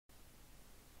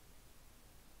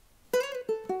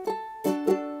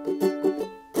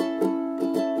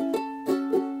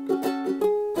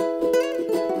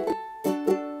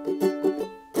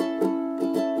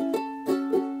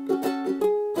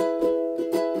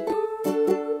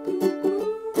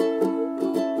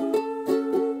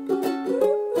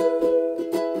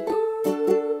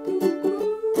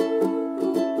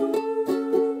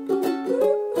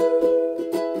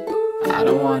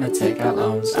take out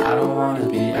loans. I don't wanna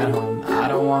be at home, I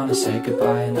don't wanna say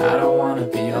goodbye, and I don't wanna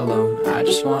be alone. I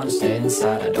just wanna stay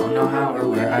inside, I don't know how or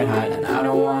where I'd hide, and I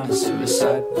don't wanna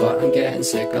suicide, but I'm getting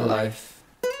sick of life.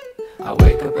 I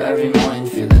wake up every morning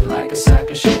feeling like a sack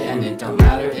of shit, and it don't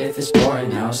matter if it's boring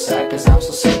now. Sad cause I'm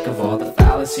so sick of all the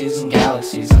fallacies and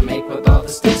galaxies I make with all the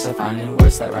stakes I find in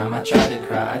words that rhyme. I tried to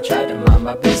cry, I tried to mind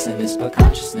my business, but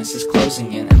consciousness is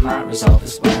closing in, and my resolve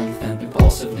is wearing thin.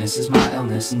 Impulsiveness is my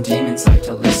illness, and demons like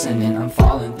to listen in. I'm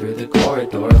falling through the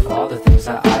corridor of all the things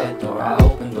that I adore. I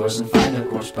open doors and find a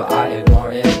course, but I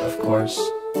ignore it, of course.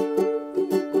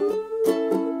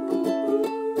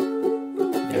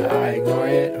 Yeah, I ignore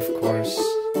it, of course.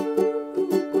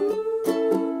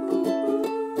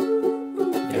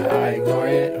 Yeah, I ignore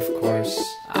it, of course.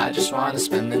 I just wanna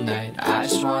spend the night, I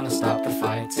just wanna stop the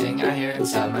fighting I hear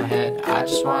inside my head. I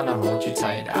just wanna hold you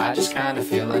tight, I just kinda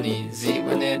feel uneasy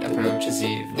when it approaches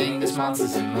evening. There's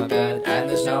monsters in my bed, and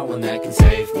there's no one that can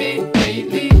save me.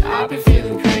 Lately, I've been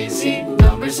feeling crazy.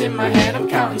 Numbers in my head, I'm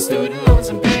counting student loans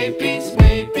and babies.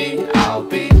 Maybe I'll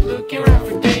be looking around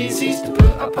for daisies to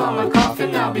put upon my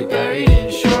coffin. I'll be buried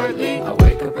in shortly. I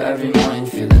wake up every morning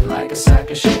feeling like a sack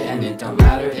of shit, and it don't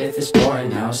matter if it's boring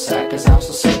now. Sad cause I'm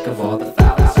so sick of all the